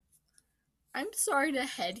I'm sorry to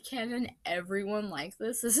headcanon everyone like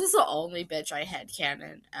this. This is the only bitch I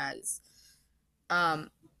headcanon as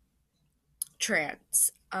um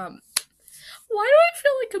trans. Why do I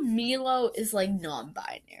feel like Camilo is like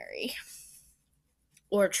non-binary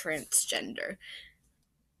or transgender?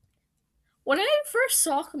 When I first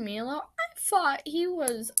saw Camilo, I thought he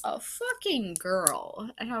was a fucking girl,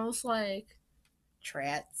 and I was like,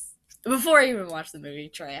 trans. Before I even watched the movie,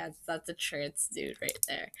 trans. That's a trans dude right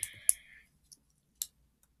there.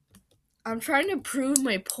 I'm trying to prove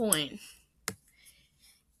my point.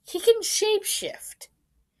 He can shapeshift.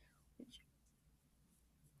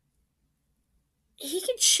 He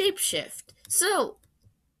can shapeshift. So,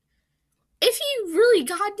 if he really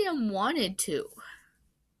goddamn wanted to,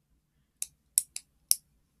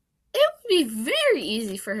 it would be very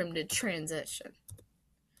easy for him to transition.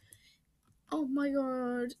 Oh my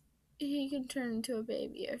god. He can turn into a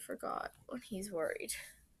baby. I forgot when he's worried.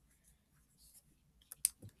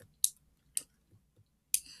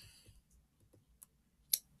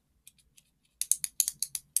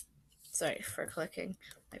 Sorry for clicking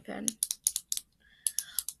my pen.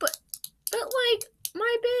 But like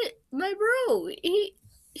my bro, he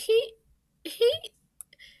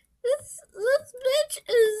this bitch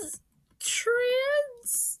is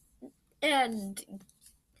trans and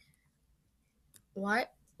why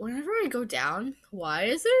whenever I go down, why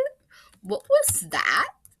is it? What was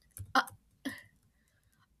that? Uh,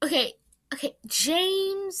 okay,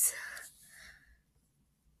 James.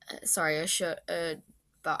 Sorry, I showed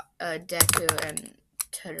Deku and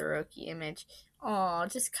Todoroki image. Aw,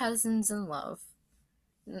 just cousins in love.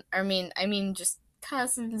 I mean, just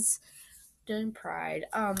cousins doing Pride.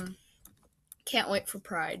 Can't wait for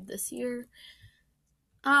Pride this year.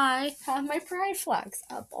 I have my Pride flags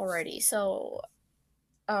up already, so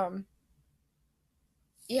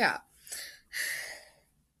yeah.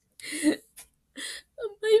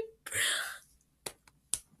 my,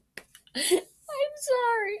 I'm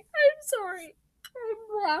sorry. I'm sorry. I'm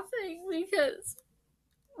laughing because.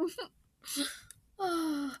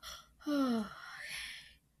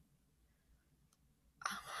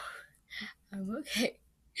 I'm okay.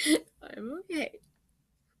 I'm okay.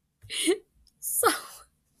 So,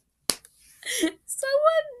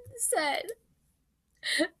 someone said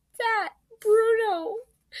that Bruno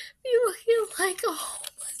be looking like a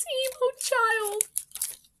homeless emo child,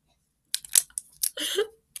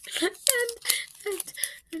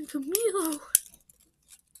 and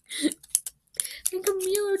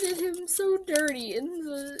Camilo did him so dirty in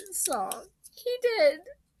the song. He did.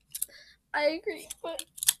 I agree, but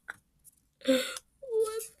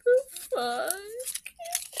what the fuck?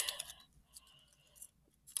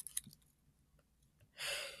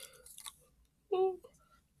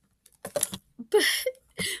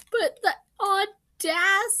 But the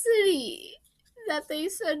audacity that they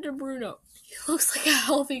said to Bruno, he looks like a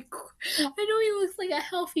healthy. I know he looks like a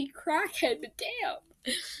healthy crackhead, but damn.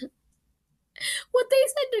 What they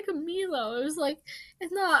said to Camilo, it was like,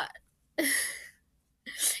 it's not.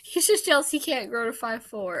 He's just jealous he can't grow to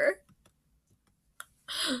 5'4".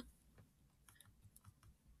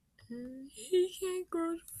 He can't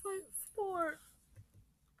grow to 5'4".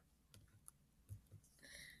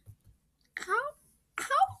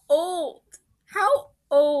 How old? How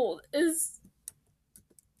old is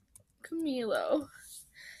Camilo?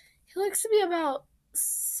 He looks to be about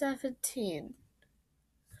 17.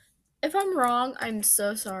 If I'm wrong, I'm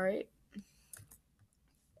so sorry.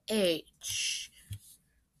 Age.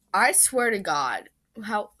 I swear to God.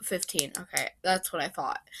 How 15. Okay, that's what I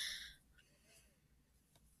thought.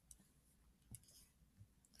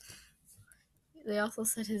 They also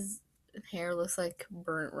said his hair looks like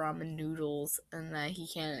burnt ramen noodles and that he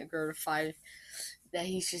can't grow to 5, that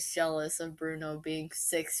he's just jealous of Bruno being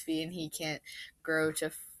 6 feet and he can't grow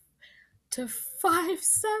to 5'7".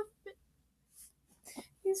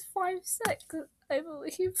 He's 5'6", I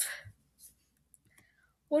believe.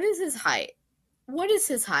 What is his height? What is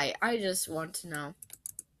his height? I just want to know.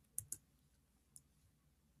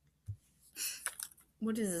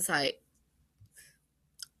 What is his height?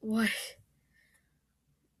 What?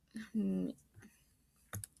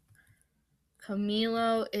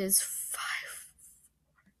 Camilo is 5.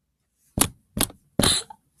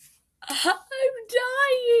 I'm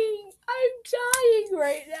dying. I'm dying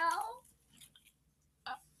right now.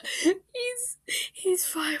 He's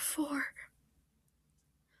 5'4".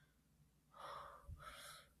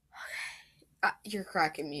 Okay. You're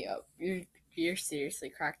cracking me up. You're seriously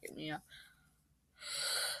cracking me up.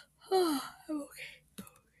 Oh, I'm okay.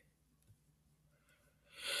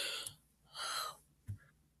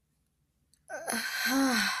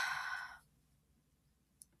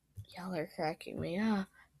 Y'all are cracking me up.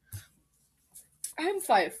 I'm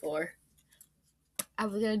 5'4". I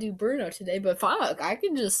was gonna do Bruno today, but fuck, I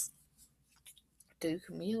can just do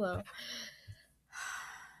Camilo.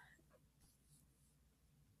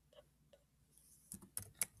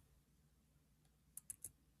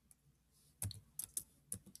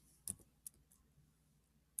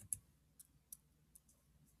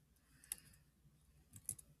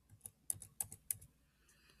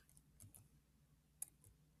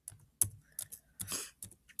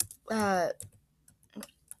 Uh,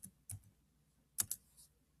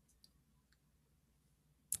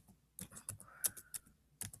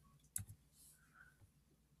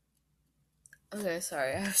 okay,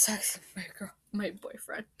 sorry, I was texting my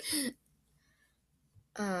boyfriend.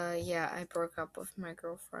 Yeah, I broke up with my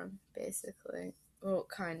girlfriend, basically. Well,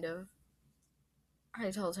 kind of.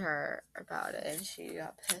 I told her about it, and she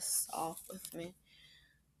got pissed off with me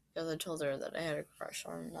because I told her that I had a crush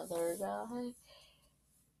on another guy.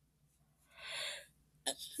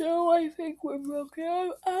 So I think we're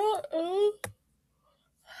broken up.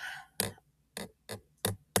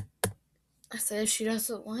 I said if she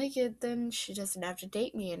doesn't like it, then she doesn't have to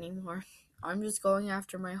date me anymore. I'm just going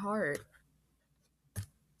after my heart.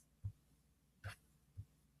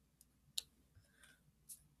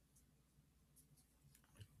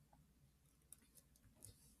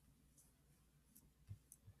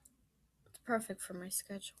 It's perfect for my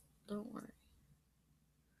schedule. Don't worry.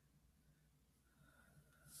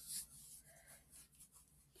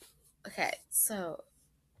 Okay, so,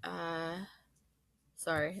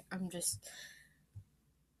 sorry, I'm just.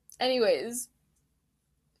 Anyways,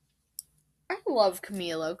 I love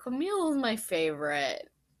Camilo. Camilo is my favorite.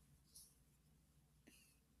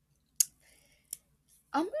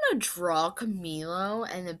 I'm gonna draw Camilo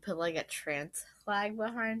and then put like a trans flag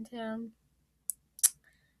behind him.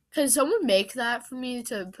 Can someone make that for me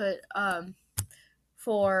to put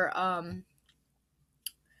for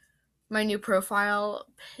my new profile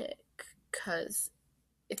pic? Cause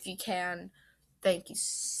if you can, thank you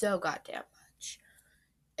so goddamn much.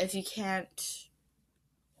 If you can't,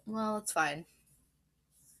 well, it's fine.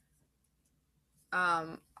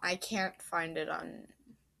 I can't find it on.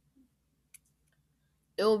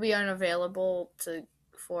 It will be unavailable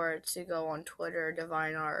for it to go on Twitter,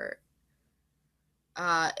 Divine Art.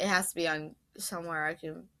 It has to be on somewhere I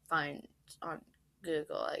can find on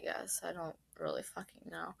Google, I guess. I don't really fucking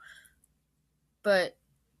know. But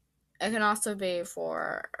it can also be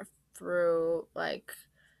through like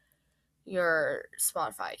your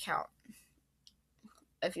Spotify account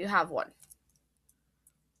if you have one.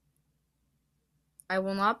 I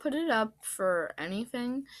will not put it up for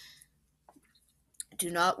anything. Do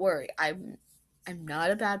not worry. I'm not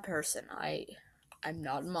a bad person. I'm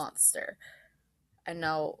not a monster. I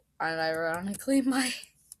know, and ironically my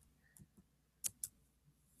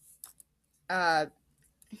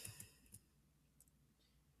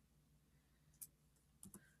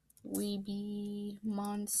weeby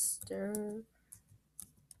monster.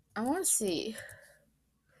 I want to see.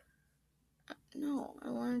 No, I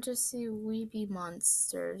want to just see weeby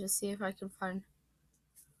monster to see if I can find.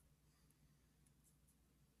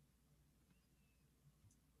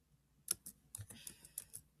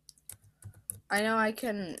 I know I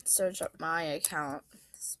can search up my account,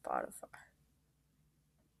 Spotify.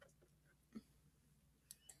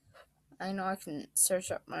 I know I can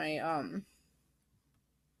search up my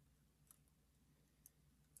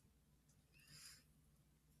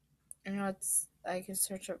I can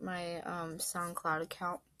search up my SoundCloud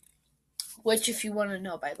account. Which, if you want to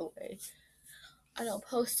know, by the way, I don't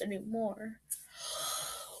post anymore.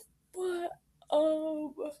 But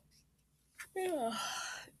yeah.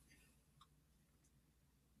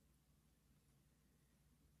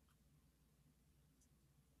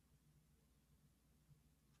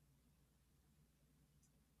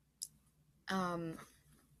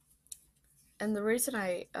 And the reason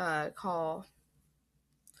I call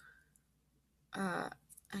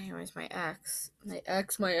anyways, my ex.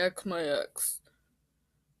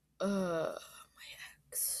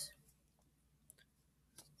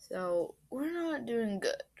 So, we're not doing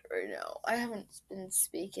good right now. I haven't been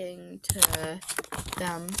speaking to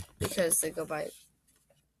them because they go by.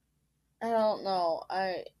 I don't know.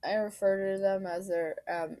 I refer to them as their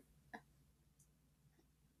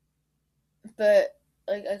but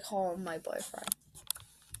like I call him my boyfriend.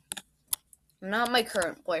 Not my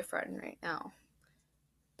current boyfriend right now.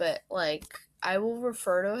 But like I will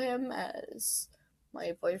refer to him as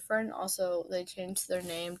my boyfriend. Also, they changed their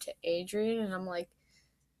name to Adrian, and I'm like,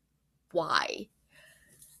 why?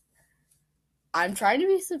 I'm trying to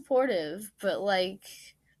be supportive, but like,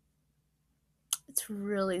 It's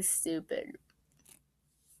really stupid.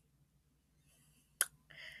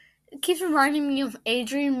 It keeps reminding me of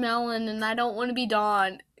Adrian Mellon, and I don't want to be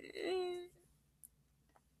Dawn.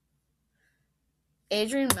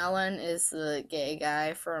 Adrian Mellon is the gay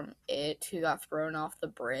guy from It who got thrown off the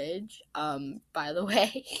bridge. By the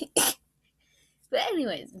way. But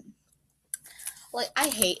anyways, like, I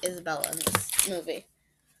hate Isabella in this movie.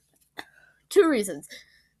 2 reasons.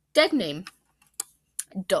 Dead name.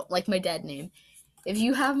 Don't like my dead name. If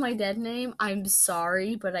you have my dead name, I'm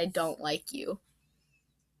sorry, but I don't like you.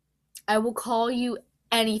 I will call you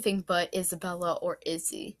anything but Isabella or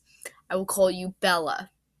Izzy. I will call you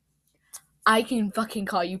Bella. I can fucking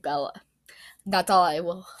call you Bella. That's all I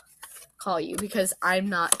will call you, because I'm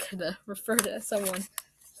not gonna refer to someone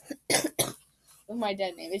with my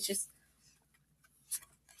dead name. It's just,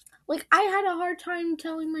 like, I had a hard time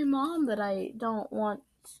telling my mom that I don't want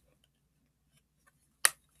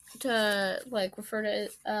to, like, refer to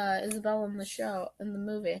Isabella in the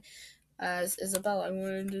movie, as Isabella. I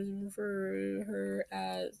wanted to refer to her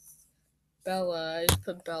as Bella. I just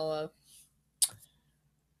put Bella.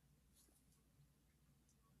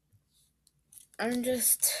 I'm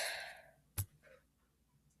just...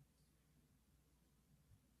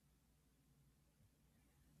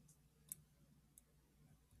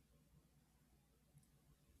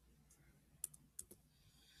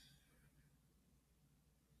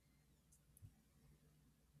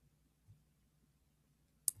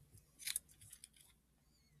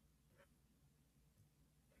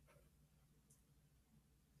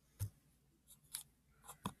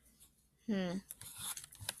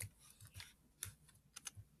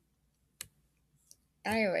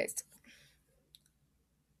 Anyways.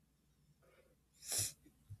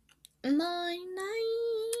 My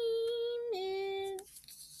name is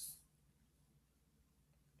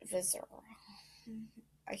Visceral.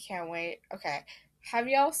 I can't wait. Okay. Have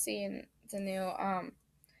y'all seen the new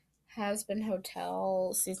Has Been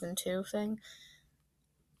Hotel season 2 thing?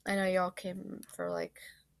 I know y'all came for, like...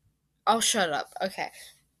 Oh, shut up. Okay.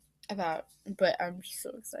 But I'm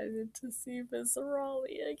so excited to see Visceral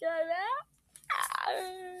again.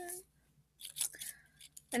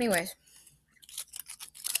 Anyways.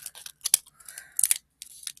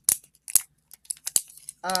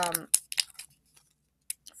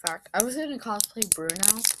 Fact, I was gonna cosplay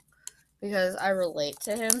Bruno because I relate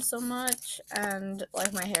to him so much, and,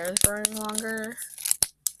 like, my hair is growing longer.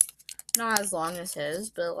 Not as long as his,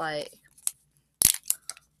 but, like,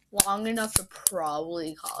 long enough to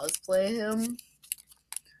probably cosplay him.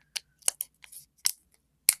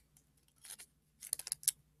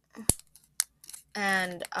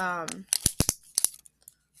 And,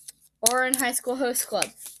 or in High School Host Club.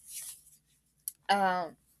 I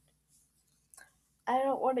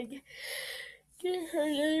don't want to get her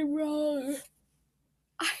name wrong.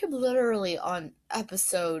 I'm literally on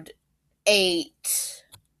episode 8,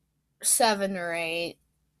 7 or 8,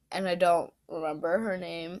 and I don't remember her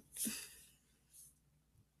name.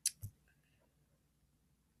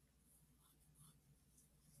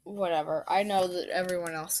 Whatever. I know that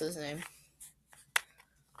everyone else's name.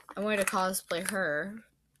 I'm going to cosplay her,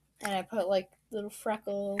 and I put, like, little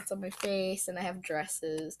freckles on my face, and I have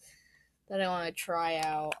dresses that I want to try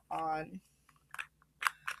out on.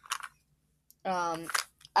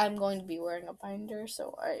 I'm going to be wearing a binder,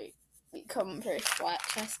 so I become very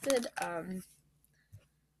flat-chested.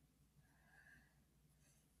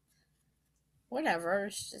 Whatever.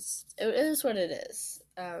 It's just, it is what it is.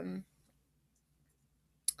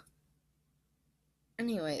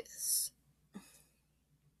 Anyways.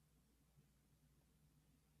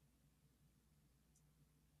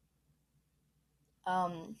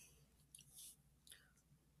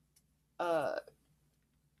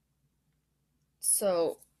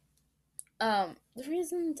 So, the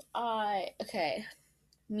reasons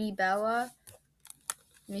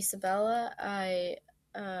Misabella, I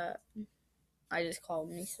just call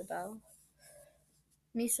Misabelle.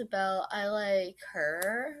 Misabelle, I like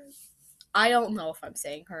her. I don't know if I'm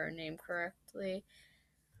saying her name correctly.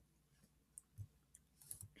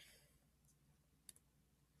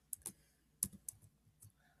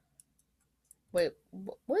 Wait,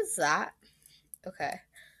 what was that? Okay.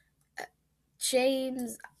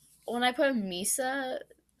 James, when I put Misa,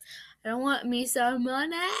 I don't want Misa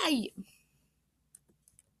money.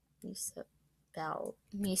 Misabelle.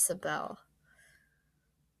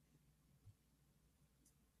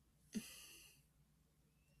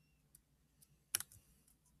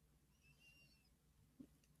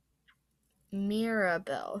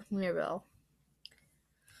 Mirabelle.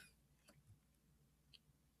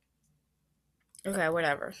 Okay,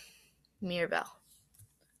 whatever. Mirabelle.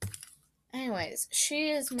 Anyways, she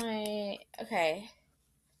is my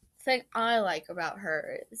thing I like about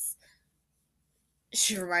her is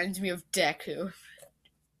she reminds me of Deku.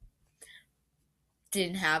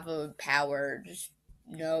 Didn't have a power, just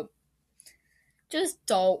nope.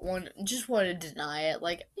 Just want to deny it.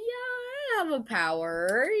 Like, yeah, I have a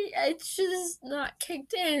power. It's just not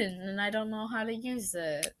kicked in, and I don't know how to use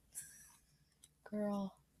it.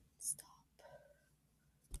 Girl, stop.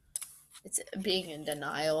 It's being in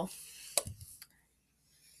denial.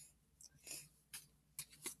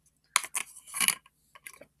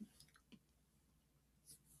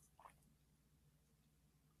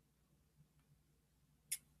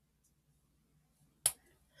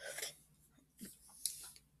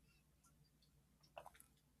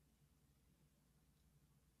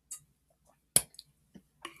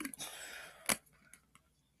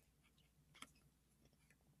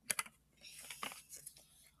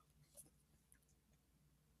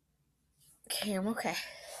 Okay, I'm okay.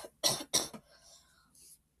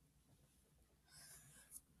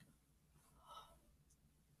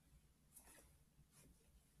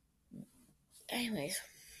 Anyways,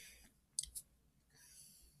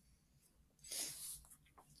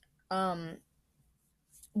 um,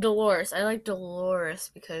 Dolores. I like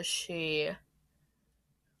Dolores because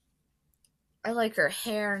I like her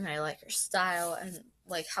hair and I like her style and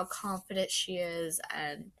like how confident she is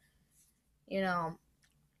and you know,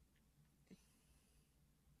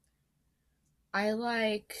 I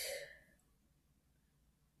like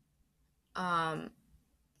um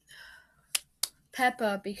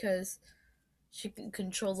Peppa because she can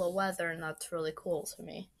control the weather and that's really cool to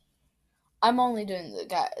me. I'm only doing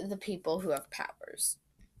the people who have powers.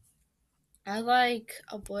 I like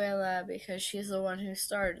Abuela because she's the one who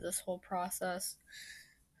started this whole process.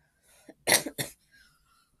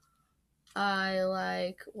 I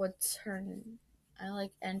like what's her name? I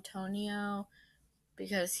like Antonio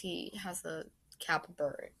because he has a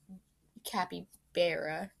capybara,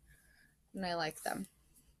 and I like them.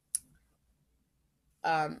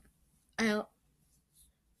 Um, I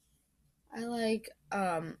I like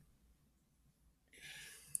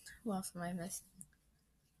who else am I missing?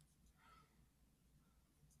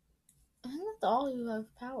 I think that's all who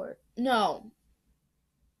have power. No,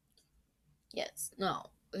 yes, no.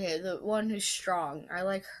 Okay, the one who's strong. I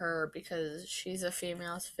like her because she's a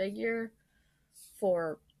female figure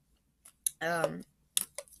for um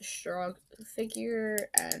strong figure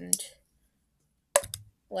and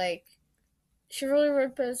like she really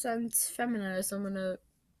represents feminism in a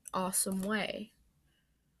awesome way.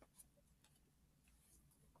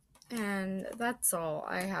 And that's all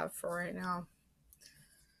I have for right now.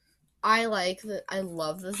 I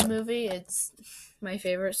love this movie. It's my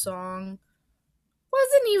favorite song.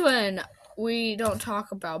 Wasn't even We Don't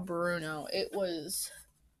Talk About Bruno. It was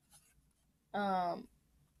um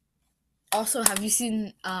also have you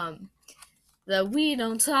seen the We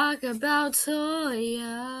Don't Talk About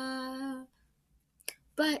Toya?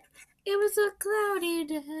 But it was a cloudy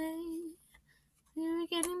day. We were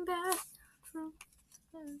getting back from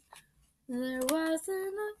there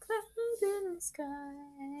wasn't a cloud in the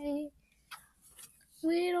sky.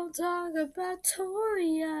 We don't talk about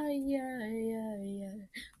Toya, yeah, yeah, yeah.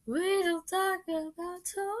 We don't talk about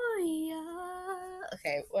Toya.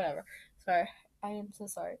 Okay, whatever. Sorry, I am so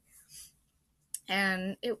sorry.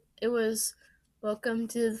 And it was Welcome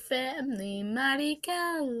to the Family, Mighty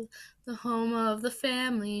Cow, the home of the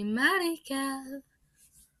family, Mighty Cow.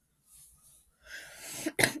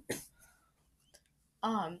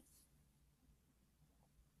 um,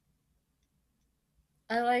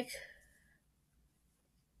 I like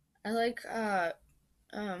I like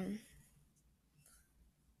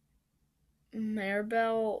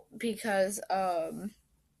Maribel because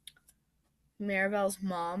Maribel's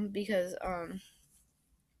mom because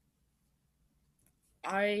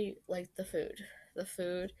I like the food. The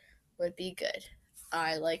food would be good.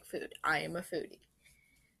 I like food. I am a foodie.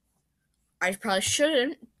 I probably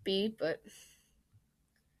shouldn't be, but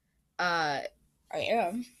uh I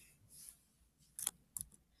am.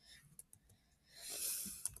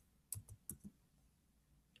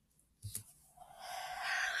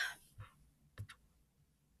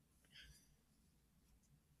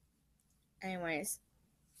 Anyways,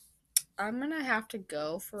 I'm gonna have to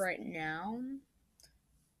go for right now.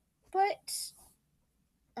 But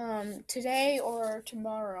today or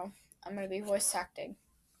tomorrow I'm gonna be voice acting.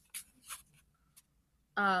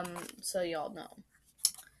 So y'all know.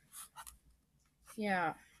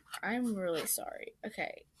 Yeah, I'm really sorry.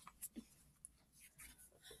 Okay.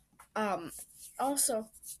 Also,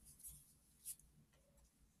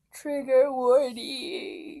 trigger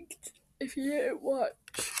warning. If you didn't watch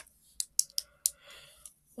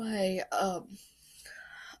my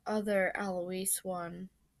other Eloise one.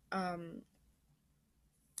 Um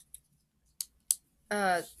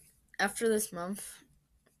uh After this month,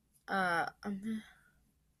 I'm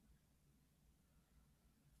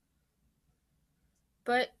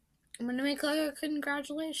but I'm gonna make like a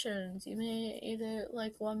congratulations. You made it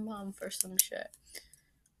like 1 month or some shit.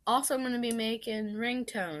 Also, I'm gonna be making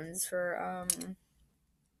ringtones for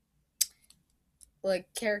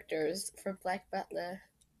like characters for Black Butler.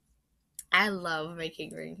 I love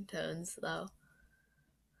making ringtones though.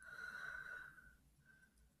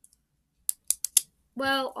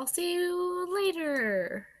 Well, I'll see you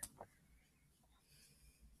later.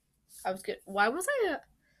 I was good. Why was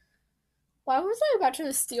I about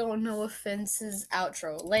to steal No Offense's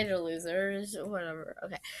outro? Later, losers. Whatever.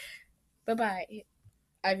 Okay. Bye bye,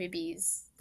 IVBs.